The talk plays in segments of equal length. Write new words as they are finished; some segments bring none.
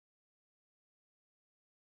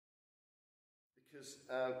Because,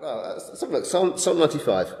 let's have a look. Psalm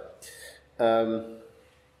 95.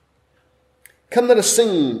 Come, let us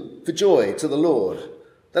sing for joy to the Lord.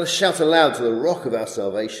 Let us shout aloud to the rock of our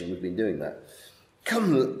salvation. We've been doing that.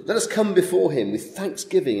 Come, let us come before him with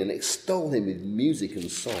thanksgiving and extol him with music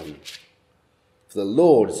and song. For the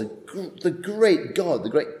Lord is the great God, the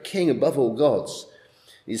great King above all gods.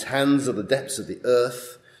 His hands are the depths of the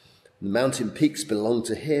earth. The mountain peaks belong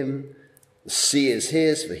to him. The sea is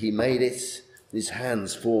his, for he made it. His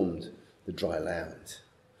hands formed the dry land.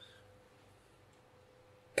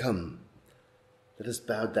 Come, let us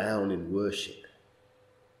bow down in worship.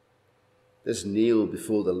 Let us kneel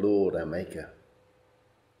before the Lord our Maker,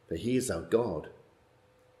 for he is our God.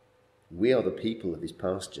 We are the people of his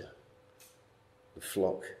pasture, the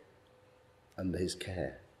flock under his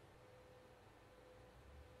care.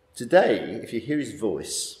 Today, if you hear his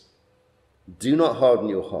voice, do not harden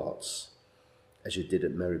your hearts as you did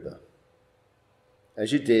at Meribah,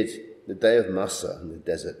 as you did the day of Massah in the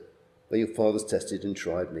desert, where your fathers tested and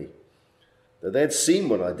tried me. Though they had seen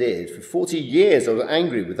what I did, for 40 years I was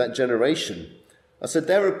angry with that generation. I said,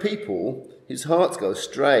 there are people whose hearts go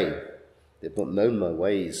astray. They have not known my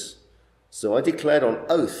ways. So I declared on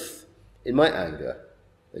oath in my anger,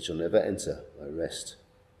 they shall never enter my rest.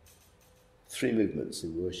 3 movements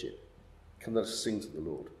in worship. Come, let us sing to the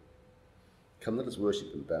Lord. Come, let us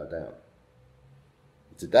worship and bow down.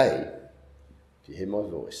 And today, if you hear my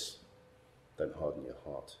voice, don't harden your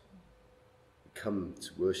heart. We come to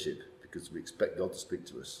worship because we expect God to speak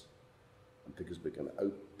to us, and because we're going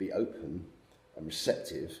to be open and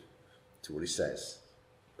receptive to what he says.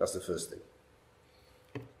 That's the first thing.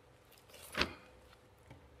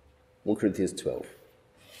 1 Corinthians 12.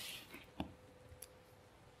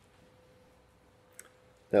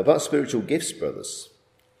 Now, about spiritual gifts, brothers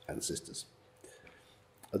and sisters,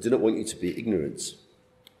 I do not want you to be ignorant.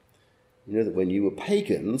 You know that when you were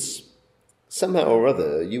pagans, somehow or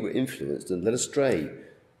other you were influenced and led astray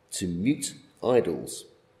to mute idols.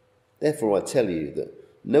 Therefore I tell you that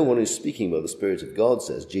no one who's speaking by the Spirit of God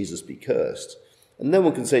says, Jesus be cursed. And no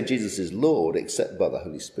one can say Jesus is Lord except by the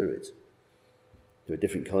Holy Spirit. There are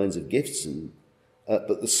different kinds of gifts,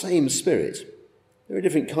 but the same Spirit. There are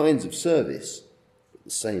different kinds of service, but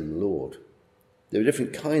the same Lord. There are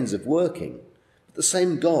different kinds of working, but the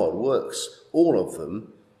same God works all of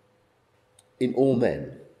them in all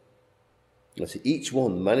men. And to each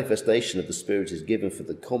one, the manifestation of the Spirit is given for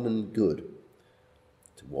the common good.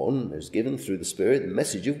 To one, there is given through the Spirit the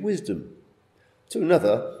message of wisdom. To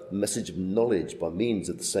another, the message of knowledge by means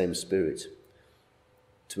of the same Spirit.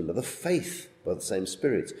 To another, faith by the same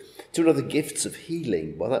Spirit. To another, gifts of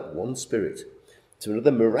healing by that one Spirit. To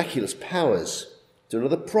another, miraculous powers. To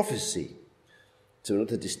another, prophecy. To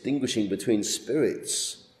another, distinguishing between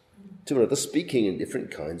spirits. To another, speaking in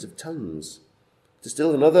different kinds of tongues. To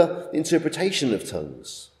still another, the interpretation of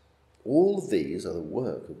tongues. All of these are the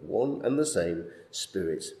work of one and the same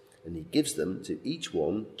Spirit, and he gives them to each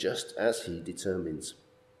one just as he determines.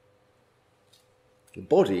 The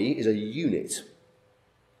body is a unit,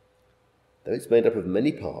 though it's made up of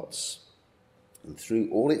many parts, and though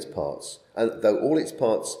all its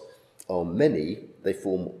parts are many, they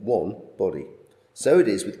form one body. So it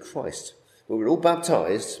is with Christ. But we're all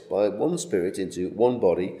baptized by one Spirit into one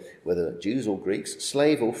body, whether Jews or Greeks,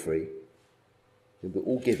 slave or free, and we're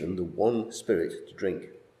all given the one Spirit to drink.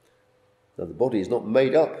 Now the body is not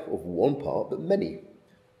made up of one part, but many.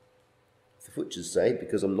 If the foot should say,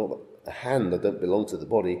 because I'm not a hand, I don't belong to the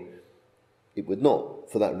body, it would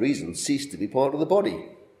not, for that reason, cease to be part of the body.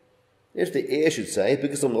 If the ear should say,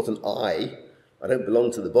 because I'm not an eye, I don't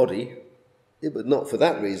belong to the body, it would not, for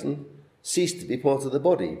that reason, cease to be part of the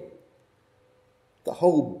body. The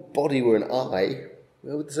whole body were an eye,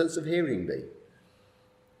 where would the sense of hearing be?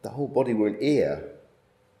 The whole body were an ear,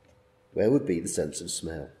 where would be the sense of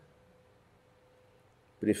smell?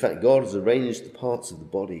 But in fact, God has arranged the parts of the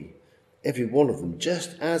body, every one of them,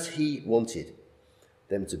 just as he wanted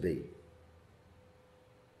them to be.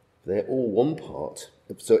 They're all one part.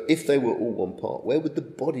 So if they were all one part, where would the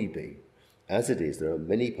body be? As it is, there are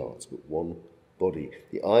many parts, but one body.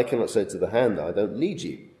 The eye cannot say to the hand, I don't need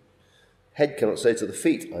you. Head cannot say to the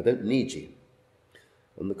feet, I don't need you.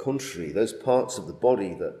 On the contrary, those parts of the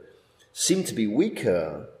body that seem to be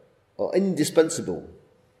weaker are indispensable.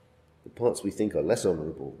 The parts we think are less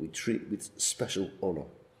honourable, we treat with special honour.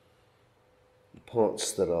 The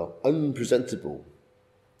parts that are unpresentable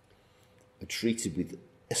are treated with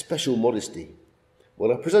especial modesty,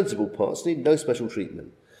 while our presentable parts need no special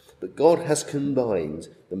treatment. But God has combined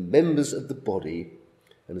the members of the body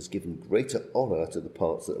and has given greater honour to the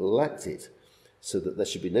parts that lacked it, so that there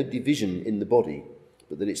should be no division in the body,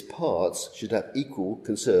 but that its parts should have equal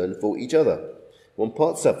concern for each other. One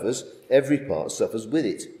part suffers, every part suffers with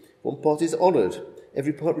it. One part is honoured,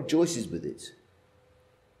 every part rejoices with it.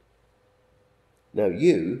 Now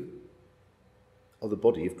you are the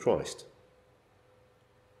body of Christ,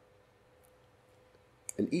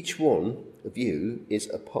 and each one of you is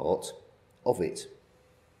a part of it.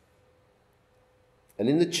 And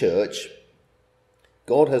in the church,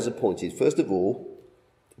 God has appointed, first of all,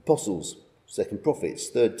 apostles, second prophets,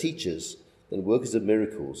 third teachers, then workers of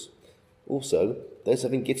miracles. Also, those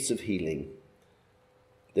having gifts of healing,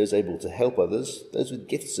 those able to help others, those with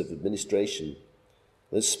gifts of administration,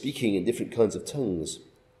 those speaking in different kinds of tongues.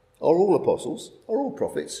 Are all apostles? Are all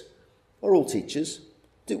prophets? Are all teachers?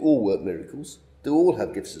 Do all work miracles? Do all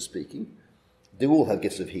have gifts of speaking? Do all have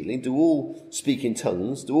gifts of healing? Do all speak in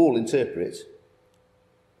tongues? Do all interpret?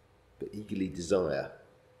 But eagerly desire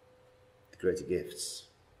the greater gifts.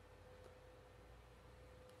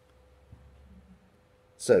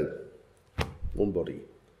 So, one body,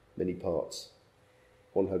 many parts,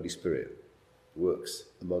 one Holy Spirit works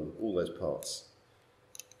among all those parts.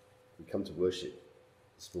 We come to worship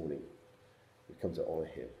this morning. We come to honour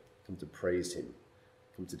him, come to praise him,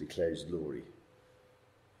 come to declare his glory.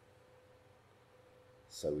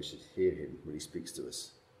 So we should hear him when he speaks to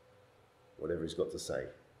us, whatever he's got to say.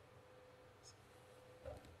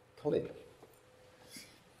 Colin.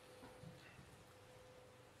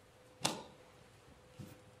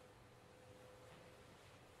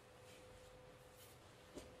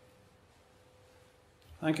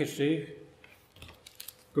 Thank you, Steve.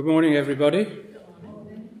 Good morning, everybody.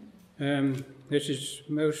 This is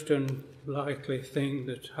most unlikely thing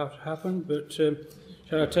that has happened, but shall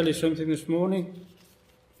I tell you something this morning?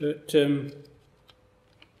 That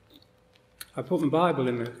I put my Bible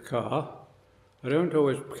in the car. I don't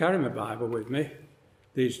always carry my Bible with me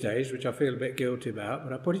these days, which I feel a bit guilty about,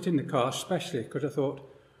 but I put it in the car especially because I thought,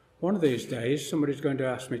 one of these days somebody's going to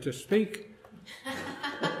ask me to speak.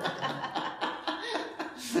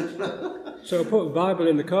 So I put the Bible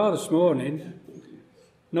in the car this morning,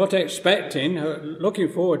 not expecting,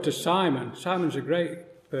 looking forward to Simon. Simon's a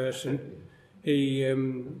great person. He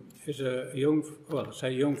is a young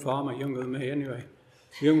farmer, younger than me anyway,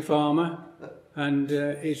 young farmer, and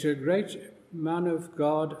he's a great man of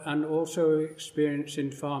God and also experienced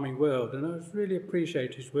in farming world, and I really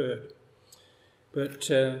appreciate his word. But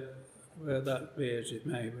well, that be as it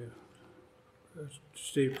may, as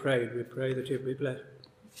Steve prayed, we pray that he'll be blessed.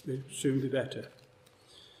 Will soon be better.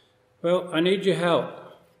 Well, I need your help.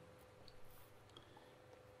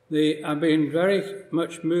 I've been very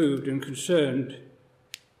much moved and concerned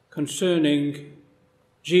concerning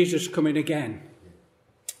Jesus coming again.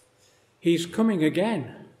 He's coming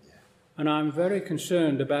again. And I'm very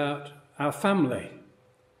concerned about our family.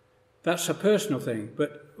 That's a personal thing.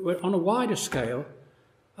 But on a wider scale,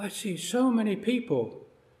 I see so many people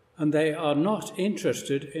and they are not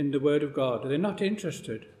interested in the Word of God. They're not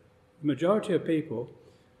interested. The majority of people,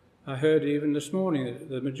 I heard even this morning, that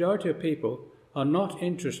the majority of people are not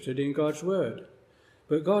interested in God's Word.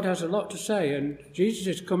 But God has a lot to say, and Jesus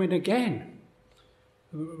is coming again.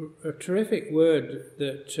 A terrific word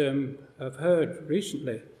that I've heard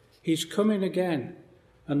recently. He's coming again,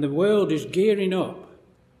 and the world is gearing up.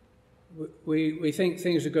 We think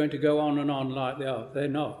things are going to go on and on like they are. They're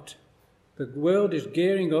not. The world is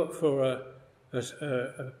gearing up for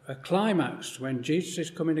a climax when Jesus is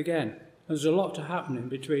coming again. There's a lot to happen in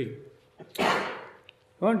between. I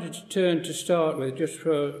wanted to turn to start with, just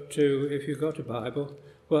if you've got a Bible.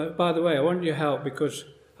 Well, by the way, I want your help because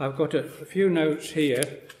I've got a few notes here,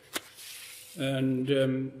 and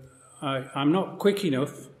I'm not quick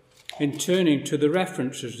enough in turning to the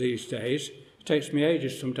references these days. It takes me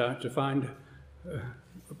ages sometimes to find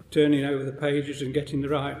turning over the pages and getting the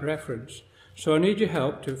right reference. So I need your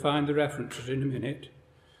help to find the references in a minute.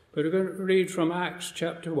 But we're going to read from Acts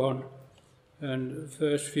chapter 1 and the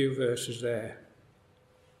first few verses there.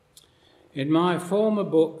 In my former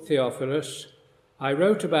book, Theophilus, I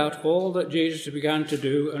wrote about all that Jesus began to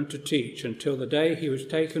do and to teach until the day he was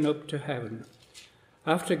taken up to heaven.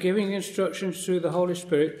 After giving instructions through the Holy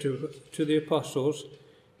Spirit to the apostles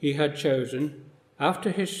he had chosen,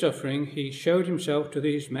 after his suffering he showed himself to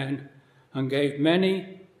these men and gave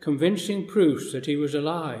many convincing proofs that he was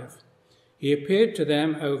alive. He appeared to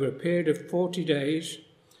them over a period of 40 days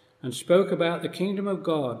and spoke about the kingdom of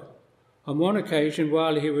God. On one occasion,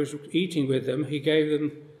 while he was eating with them, he gave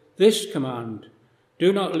them this command: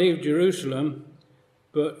 do not leave Jerusalem,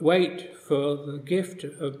 but wait for the gift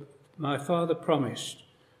of my Father promised,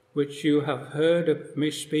 which you have heard of me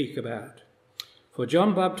speak about. For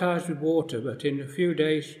John baptized with water, but in a few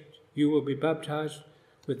days you will be baptized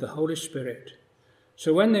with the Holy Spirit.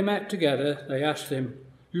 So when they met together, they asked him,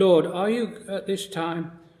 Lord, are you at this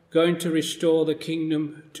time going to restore the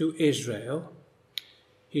kingdom to Israel?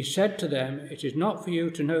 He said to them, it is not for you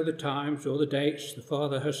to know the times or the dates the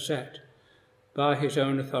Father has set by his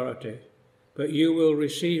own authority, but you will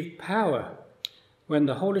receive power when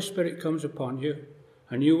the Holy Spirit comes upon you,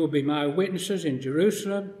 and you will be my witnesses in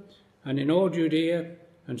Jerusalem and in all Judea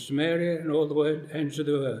and Samaria and all the ends of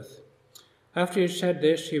the earth. After he had said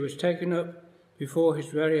this, he was taken up before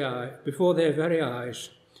their very eyes.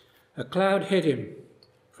 A cloud hid him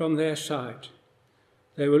from their sight.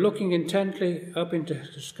 They were looking intently up into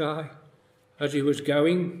the sky as he was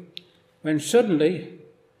going, when suddenly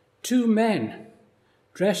 2 men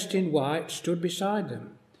dressed in white stood beside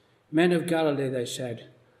them. Men of Galilee, they said,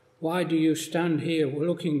 why do you stand here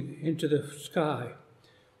looking into the sky?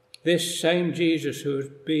 This same Jesus who has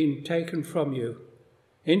been taken from you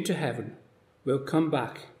into heaven will come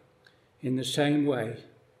back in the same way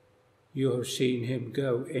you have seen him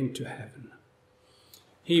go into heaven.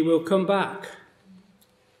 He will come back.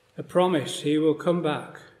 A promise, he will come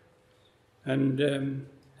back. And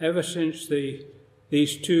ever since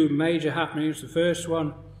these 2 major happenings, the first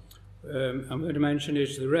one I'm going to mention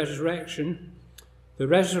is the resurrection. The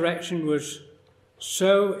resurrection was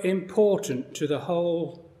so important to the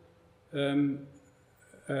whole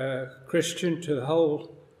Christian, to the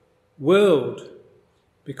whole world,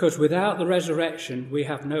 because without the resurrection we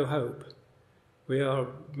have no hope. We are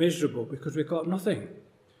miserable because we've got nothing.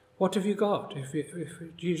 What have you got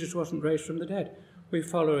if Jesus wasn't raised from the dead? We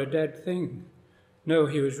follow a dead thing. No,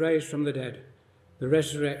 he was raised from the dead. The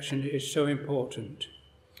resurrection is so important.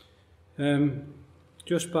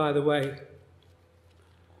 Just by the way,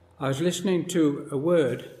 I was listening to a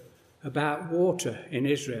word about water in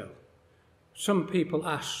Israel. Some people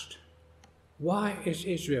asked, why is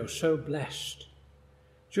Israel so blessed?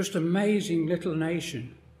 Just amazing little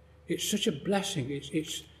nation. It's such a blessing.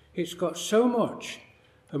 It's got so much.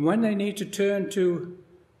 And when they need to turn to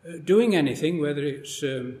doing anything, whether it's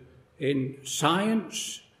in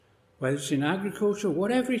science, whether it's in agriculture,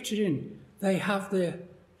 whatever it is in, they have the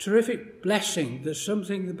terrific blessing. There's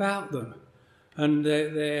something about them. And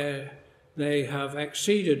they have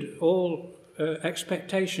exceeded all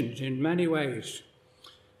expectations in many ways.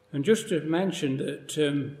 And just to mention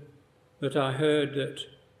that I heard that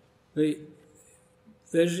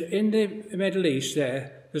there's in the Middle East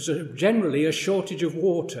there's generally a shortage of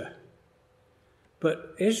water.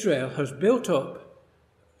 But Israel has built up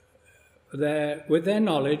with their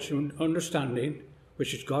knowledge and understanding,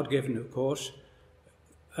 which is God-given, of course,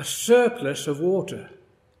 a surplus of water.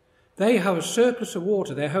 They have a surplus of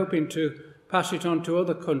water. They're hoping to pass it on to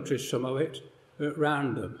other countries, some of it,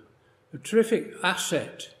 around them. A terrific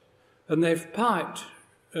asset. And they've piped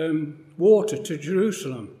water to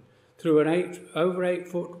Jerusalem through an over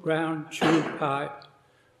 8-foot ground tube pipe.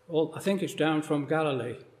 I think it's down from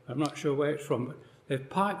Galilee. I'm not sure where it's from, but they've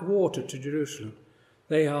piped water to Jerusalem.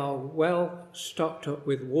 They are well stocked up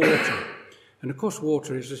with water. And of course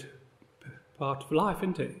water is a part of life,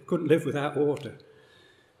 isn't it? Couldn't live without water.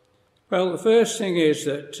 Well, the first thing is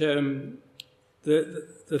that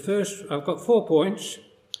the first, I've got 4 points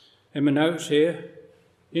in my notes here.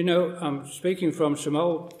 You know, I'm speaking from some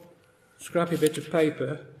old scrappy bit of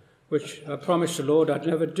paper, which I promised the Lord I'd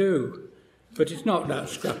never do. But it's not that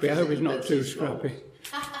scrappy. I hope it's not too scrappy.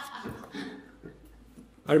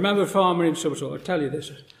 I remember a farmer in Somerset. I'll tell you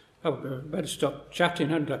this. I better stop chatting,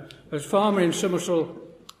 hadn't I? There was a farmer in Somerset,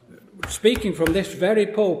 speaking from this very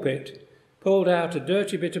pulpit, pulled out a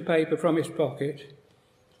dirty bit of paper from his pocket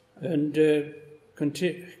and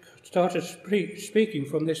started speaking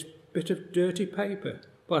from this bit of dirty paper.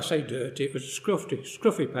 Well, I say dirty, it was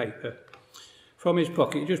scruffy paper from his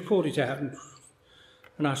pocket. He just pulled it out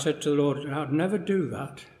and I said to the Lord, I'd never do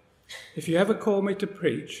that. If you ever call me to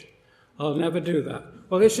preach, I'll never do that.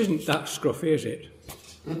 Well, this isn't that scruffy, is it?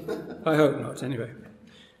 I hope not, anyway.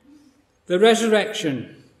 The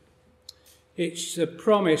resurrection. It's the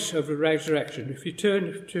promise of the resurrection. If you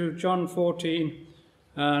turn to John 14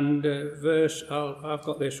 and verse, I've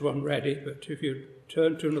got this one ready, but if you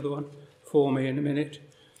turn to another one for me in a minute.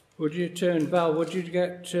 Would you turn, Val, would you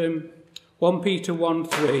get 1 Peter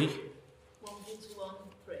 1:3? 1 Peter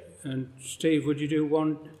 1:3. And Steve, would you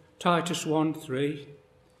do Titus 1:3?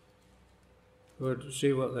 We'll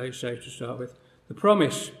see what they say to start with. The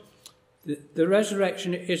promise. The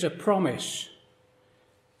resurrection is a promise.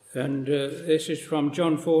 And this is from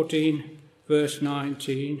John 14, verse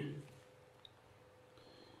 19.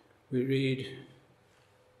 We read,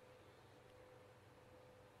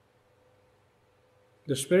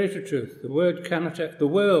 the Spirit of truth, the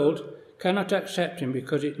world cannot accept him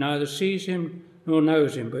because it neither sees him nor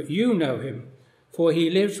knows him, but you know him, for he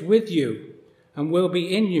lives with you and will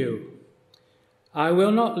be in you. I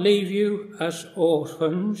will not leave you as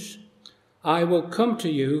orphans. I will come to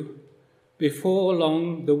you. Before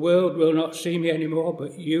long, the world will not see me anymore,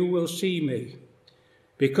 but you will see me.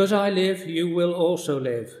 Because I live, you will also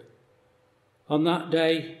live. On that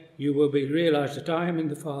day, you will realize that I am in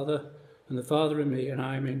the Father, and the Father in me, and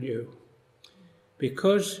I am in you.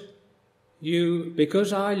 Because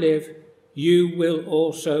I live, you will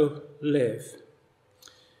also live.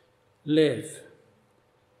 Live.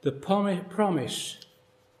 The promise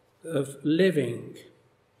of living.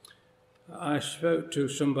 I spoke to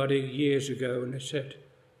somebody years ago, and they said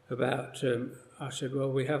about, I said,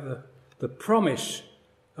 well, we have the promise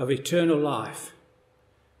of eternal life.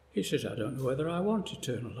 He says, I don't know whether I want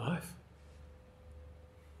eternal life.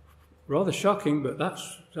 Rather shocking, but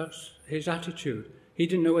that's his attitude. He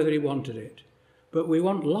didn't know whether he wanted it. But we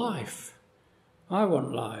want life. I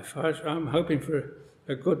want life. I'm hoping for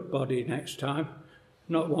a good body next time,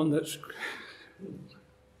 not one that's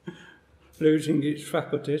losing its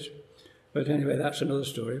faculties. But anyway, that's another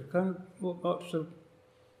story. What's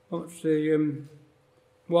the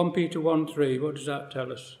 1 Peter 1:3? What does that tell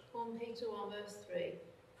us? 1 Peter 1 verse 3.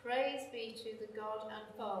 Praise be to the God and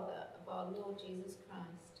Father of our Lord Jesus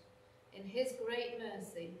Christ. In his great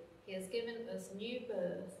mercy, he has given us new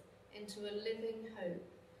birth into a living hope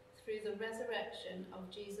through the resurrection of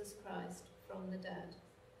Jesus Christ from the dead.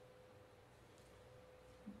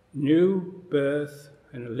 New birth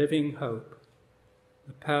and a living hope.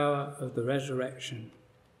 The power of the resurrection.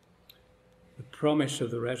 The promise of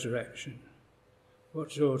the resurrection.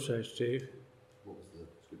 What's yours say, Steve? What was the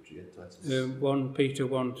scripture again? Titus? 1 Peter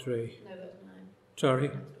 1:3. No, that's 9.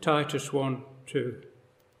 Sorry, Titus 1:2.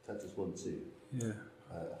 Titus 1:2. Yeah.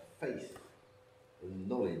 Faith and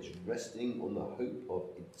knowledge resting on the hope of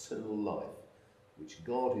eternal life, which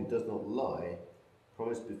God, who does not lie,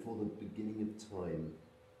 promised before the beginning of time.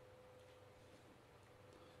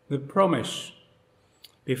 The promise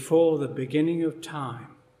before the beginning of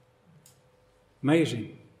time.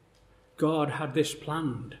 Amazing. God had this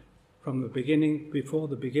planned from the beginning, before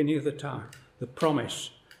the beginning of the time. The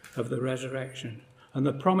promise of the resurrection. And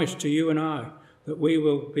the promise to you and I that we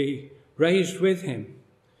will be raised with him.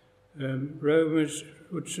 Romans,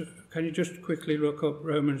 can you just quickly look up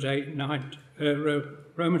Romans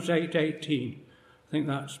 8:18? I think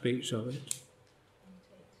that speaks of it.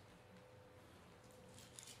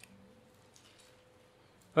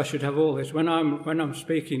 I should have all this when I'm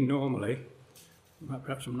speaking normally.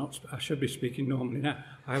 Perhaps I'm not. I should be speaking normally now.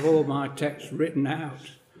 I have all my texts written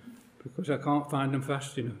out because I can't find them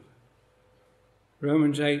fast enough.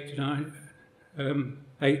 Romans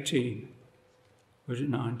 8:18. Was it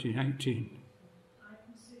 19? 18. I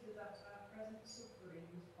consider that our present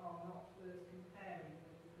sufferings are not worth comparing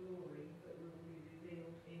with the glory that will be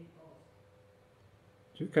revealed in us.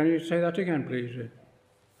 Can you say that again, please?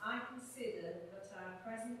 I consider that our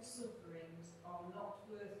present sufferings are not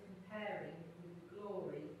worth comparing with the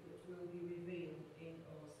glory that will be revealed in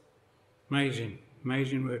us. Amazing,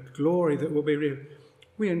 amazing word. Glory that will be revealed.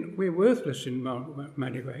 We're worthless in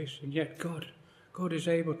many ways, and yet God is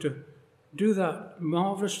able to do that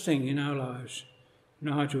marvellous thing in our lives.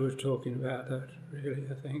 Nigel was talking about that, really,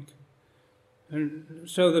 I think. And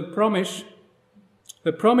so the promise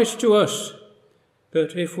to us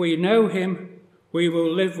that if we know him, we will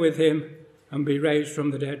live with him and be raised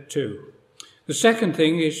from the dead too. The second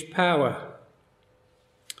thing is power.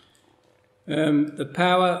 The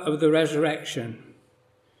power of the resurrection.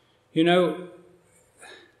 You know,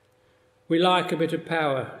 we like a bit of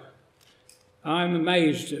power. I'm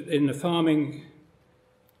amazed in the farming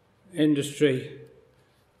industry.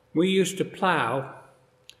 We used to plough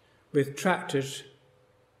with tractors,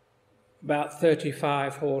 about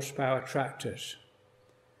 35 horsepower tractors.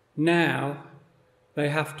 Now they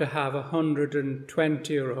have to have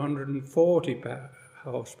 120 or 140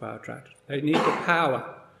 horsepower tractors. They need the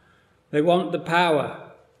power. They want the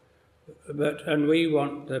power, and we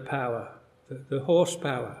want the power, the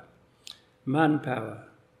horsepower, manpower.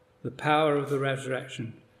 The power of the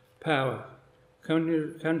resurrection. Power. Can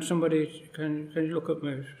you look at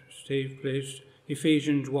me, Steve, please?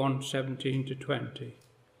 Ephesians 1:17-20.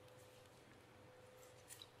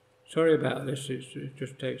 Sorry about this, it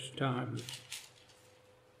just takes time.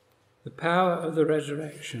 The power of the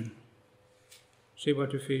resurrection. See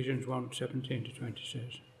what Ephesians 1:17-20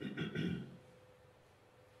 says.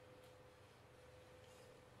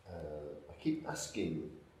 I keep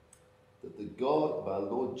asking that the God of our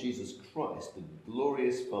Lord Jesus Christ, the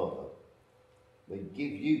glorious Father, may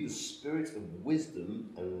give you the spirit of wisdom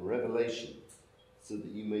and revelation, so that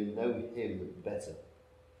you may know him better.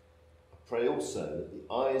 I pray also that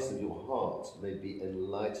the eyes of your heart may be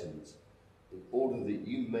enlightened, in order that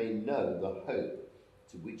you may know the hope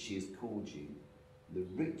to which he has called you, the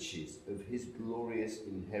riches of his glorious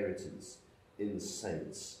inheritance in the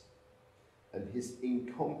saints, and his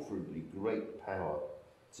incomparably great power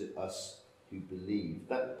to us who believe.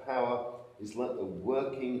 That power is like the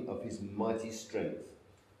working of his mighty strength,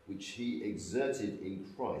 which he exerted in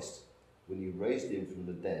Christ when he raised him from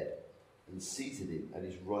the dead and seated him at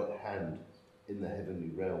his right hand in the heavenly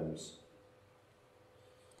realms.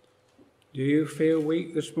 Do you feel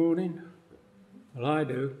weak this morning? Well, I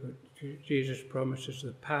do, but Jesus promises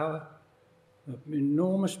the power, the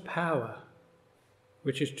enormous power,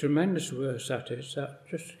 which is tremendous verse that is.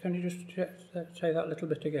 Can you just say that little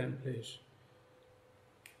bit again, please?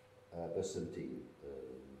 Verse 17.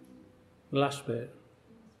 The last bit.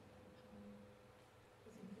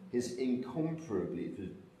 His incomparably,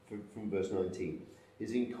 from verse 19,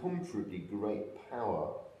 his incomparably great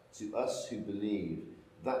power to us who believe.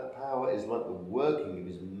 That power is like the working of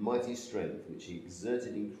his mighty strength, which he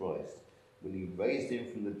exerted in Christ when he raised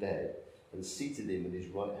him from the dead and seated him at his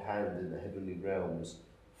right hand in the heavenly realms,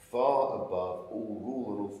 far above all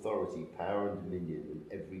rule and authority, power and dominion,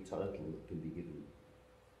 and every title that can be given.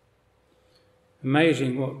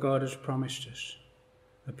 Amazing what God has promised us,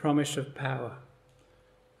 the promise of power.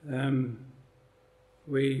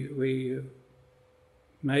 We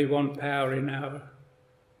may want power in our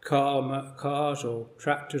cars or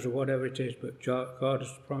tractors or whatever it is, but God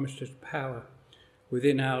has promised us power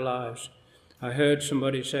within our lives. I heard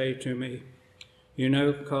somebody say to me, you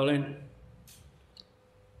know, Colin,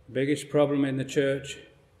 the biggest problem in the church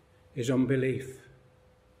is unbelief.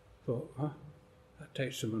 I thought, that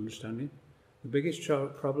takes some understanding. The biggest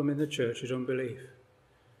problem in the church is unbelief.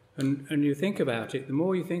 And you think about it, the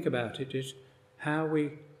more you think about it, is how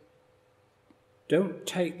we don't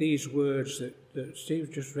take these words that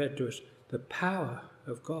Steve just read to us, the power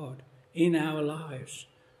of God in our lives.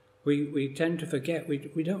 We tend to forget,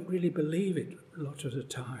 we don't really believe it a lot of the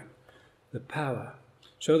time, the power.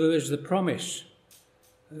 So there is the promise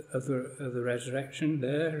of the resurrection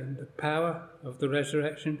there, and the power of the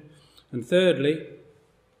resurrection. And thirdly,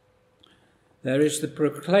 there is the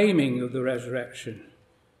proclaiming of the resurrection.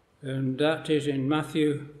 And that is in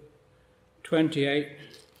Matthew 28.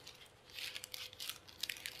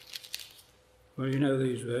 Well, you know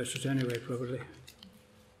these verses anyway, probably.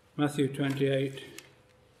 Matthew 28.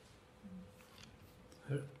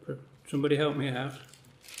 Somebody help me out.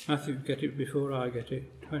 Matthew, get it before I get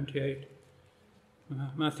it. 28.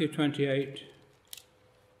 Matthew 28,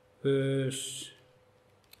 verse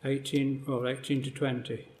 18 to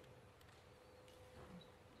 20.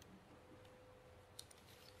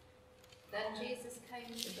 Then Jesus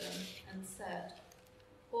came to them and said,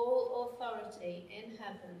 all authority in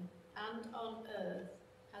heaven and on earth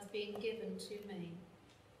has been given to me.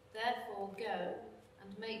 Therefore go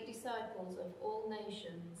and make disciples of all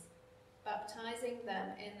nations, baptizing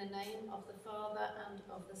them in the name of the Father and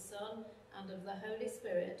of the Son and of the Holy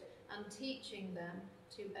Spirit, and teaching them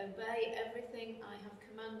to obey everything I have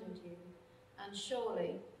commanded you. And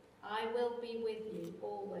surely I will be with you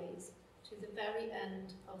always, to the very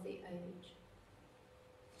end of the age.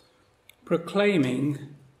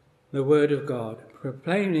 Proclaiming the word of God,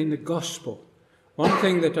 proclaiming the gospel. One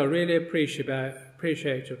thing that I really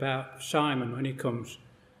appreciate about Simon when he comes,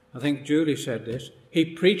 I think Julie said this, he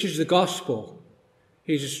preaches the gospel.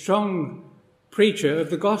 He's a strong preacher of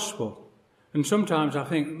the gospel. And sometimes I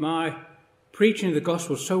think my preaching of the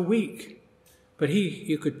gospel is so weak. But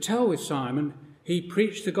you could tell with Simon, he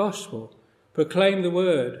preached the gospel, proclaimed the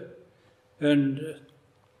word. And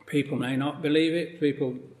people may not believe it,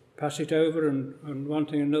 people pass it over and one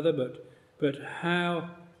thing or another, but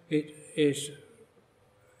how it is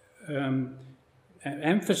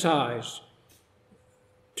emphasized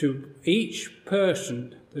to each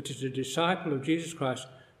person that is a disciple of Jesus Christ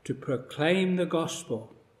to proclaim the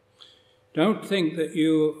gospel. Don't think that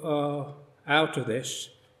you are out of this.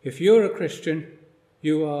 If you're a Christian,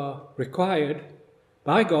 you are required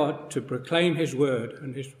by God to proclaim his word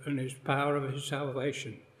and his power of his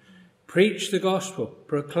salvation. Preach the gospel,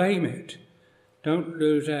 proclaim it. Don't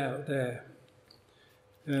lose out there.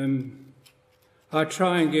 I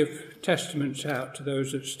try and give testaments out to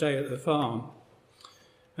those that stay at the farm.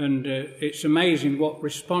 And it's amazing what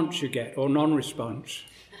response you get, or non-response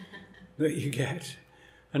that you get.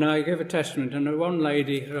 And I give a testament, and one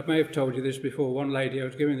lady, I may have told you this before, one lady I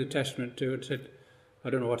was giving the testament to and said, I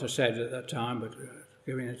don't know what I said at that time, but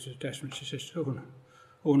giving it a testament, she says,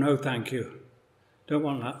 oh no, thank you. don't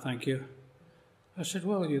want that, thank you. I said,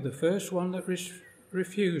 well, you're the first one that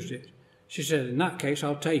refused it. She said, in that case,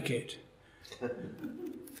 I'll take it.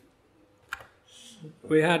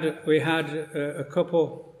 We had a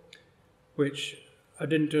couple, which I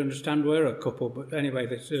didn't understand were a couple, but anyway,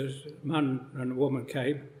 this man and a woman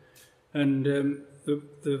came, and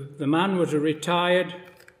the man was a retired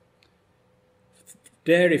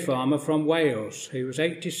dairy farmer from Wales. He was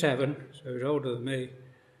 87, so he was older than me,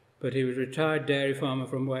 but he was a retired dairy farmer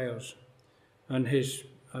from Wales. And his,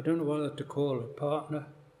 I don't know what to call her, partner,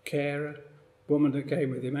 carer, woman that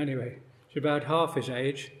came with him anyway, she's about half his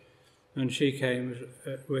age, and she came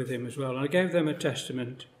with him as well. And I gave them a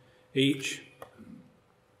testament each.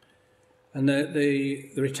 And the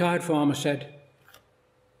retired farmer said,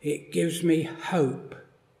 it gives me hope.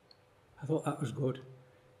 I thought that was good.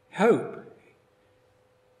 Hope.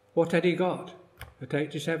 What had he got at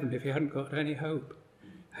 87 if he hadn't got any hope?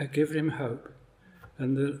 I'd given him hope.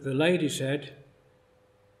 And the lady said,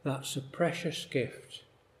 that's a precious gift.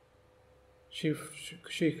 She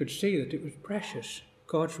could see that it was precious.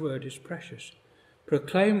 God's word is precious.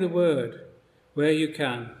 Proclaim the word where you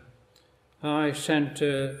can. I sent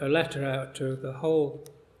a letter out to the whole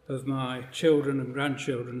of my children and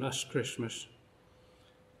grandchildren last Christmas,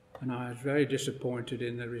 and I was very disappointed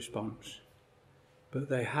in the response. But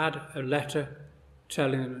they had a letter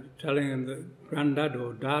telling them that Grandad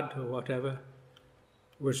or Dad or whatever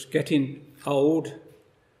was getting old,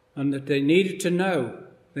 and that they needed to know.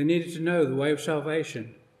 They needed to know the way of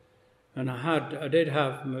salvation. And I did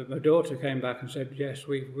have my daughter came back and said, "Yes,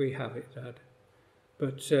 we have it, Dad."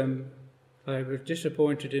 But I was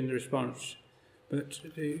disappointed in the response.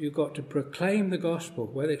 But you've got to proclaim the gospel,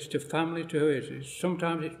 whether it's to family, to whoever.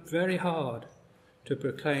 Sometimes it's very hard to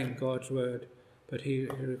proclaim God's word, but He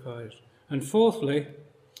requires. And fourthly,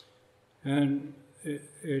 and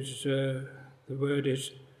the word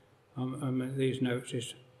is on these notes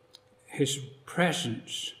is His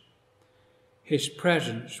presence. His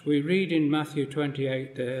presence. We read in Matthew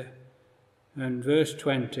 28 there, and verse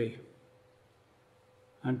 20,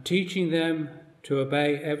 and teaching them to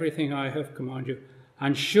obey everything I have commanded you,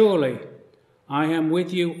 and surely I am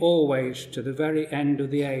with you always to the very end of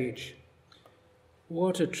the age.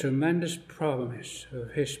 What a tremendous promise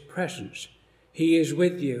of His presence. He is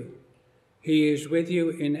with you. He is with you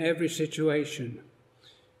in every situation.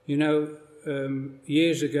 You know,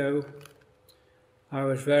 years ago, I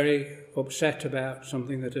was very upset about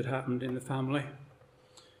something that had happened in the family,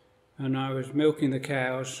 and I was milking the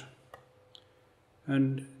cows.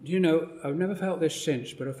 And, you know, I've never felt this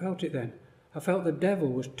since, but I felt it then. I felt the devil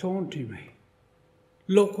was taunting me.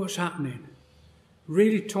 Look what's happening.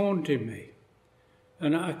 Really taunting me.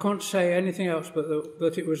 And I can't say anything else but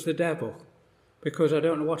that it was the devil, because I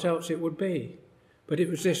don't know what else it would be. But it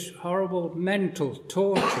was this horrible mental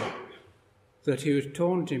torture that he was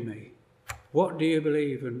taunting me. What do you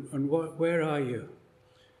believe, and where are you?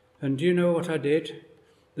 And do you know what I did?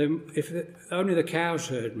 Only the cows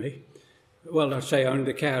heard me. Well, I say only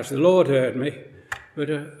the cows. The Lord heard me. But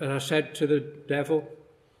I said to the devil,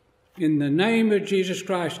 in the name of Jesus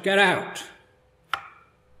Christ, get out.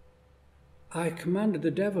 I commanded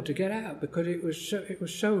the devil to get out because it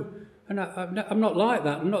was so, and I'm not like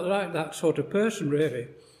that. I'm not like that sort of person, really.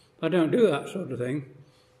 I don't do that sort of thing.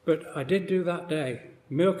 But I did do that day,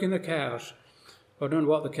 milking the cows. I don't know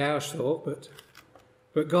what the cows thought,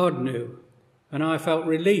 but God knew. And I felt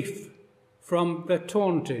relief from the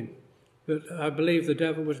taunting that I believe the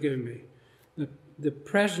devil was giving me. The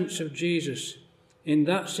presence of Jesus in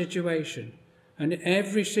that situation, and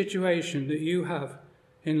every situation that you have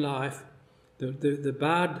in life, the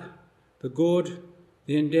bad, the good,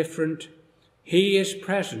 the indifferent, He is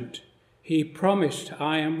present. He promised,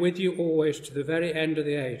 I am with you always to the very end of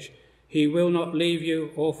the age. He will not leave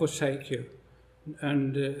you or forsake you.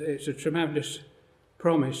 And it's a tremendous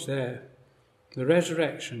promise there. The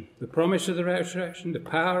resurrection, the promise of the resurrection, the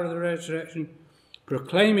power of the resurrection,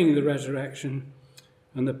 proclaiming the resurrection,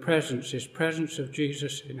 and the presence, His presence of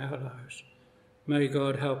Jesus in our lives. May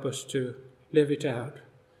God help us to live it out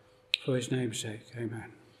for His name's sake.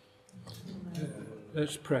 Amen.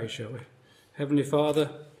 Let's pray, shall we? Heavenly Father,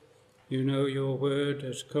 you know your word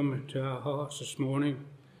has come into our hearts this morning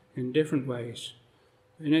in different ways,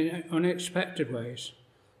 in unexpected ways,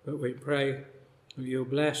 but we pray that you'll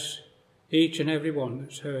bless each and every one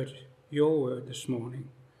that's heard your word this morning,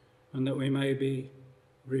 and that we may be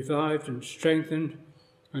revived and strengthened,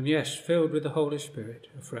 and yes, filled with the Holy Spirit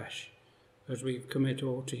afresh as we commit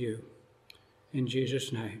all to you. In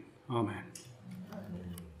Jesus' name, amen.